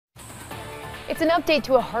It's an update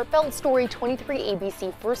to a heartfelt story 23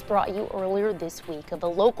 ABC first brought you earlier this week of a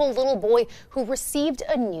local little boy who received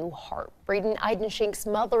a new heart. Braden Eidenshank's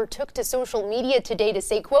mother took to social media today to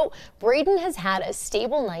say, quote, Braden has had a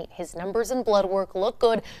stable night. His numbers and blood work look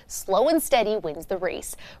good. Slow and steady wins the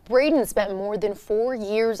race. Braden spent more than 4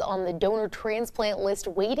 years on the donor transplant list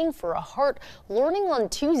waiting for a heart, learning on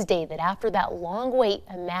Tuesday that after that long wait,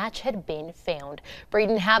 a match had been found.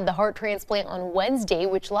 Braden had the heart transplant on Wednesday,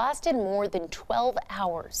 which lasted more than 12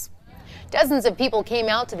 hours. Dozens of people came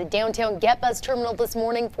out to the downtown GetBus terminal this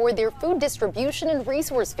morning for their food distribution and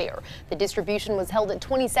resource fair. The distribution was held at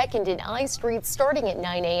 22nd and I Street starting at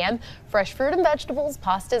 9 a.m. Fresh fruit and vegetables,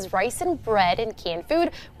 pastas, rice and bread, and canned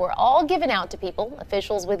food were all given out to people.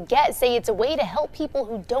 Officials with Get say it's a way to help people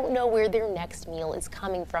who don't know where their next meal is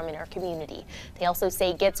coming from in our community. They also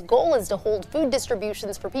say Get's goal is to hold food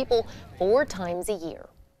distributions for people 4 times a year.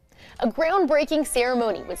 A groundbreaking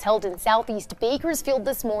ceremony was held in Southeast Bakersfield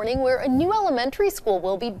this morning where a new elementary school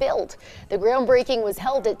will be built. The groundbreaking was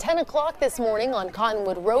held at 10 o'clock this morning on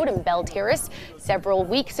Cottonwood Road in Bell Terrace. Several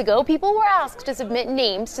weeks ago, people were asked to submit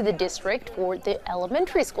names to the district for the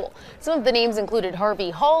elementary school. Some of the names included Harvey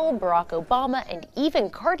Hall, Barack Obama, and even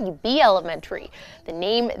Cardi B Elementary. The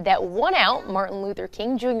name that won out, Martin Luther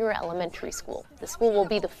King Jr. Elementary School. The school will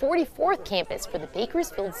be the 44th campus for the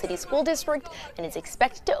Bakersfield City School District and is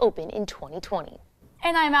expected to open in 2020.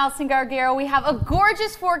 And I'm Allison Gargaro. We have a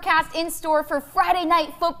gorgeous forecast in store for Friday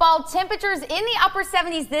night football. Temperatures in the upper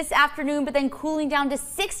 70s this afternoon, but then cooling down to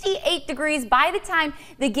 68 degrees by the time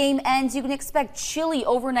the game ends. You can expect chilly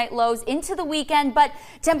overnight lows into the weekend, but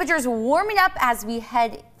temperatures warming up as we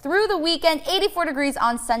head through the weekend. 84 degrees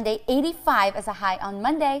on Sunday, 85 as a high on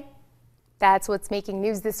Monday. That's what's making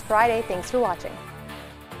news this Friday. Thanks for watching.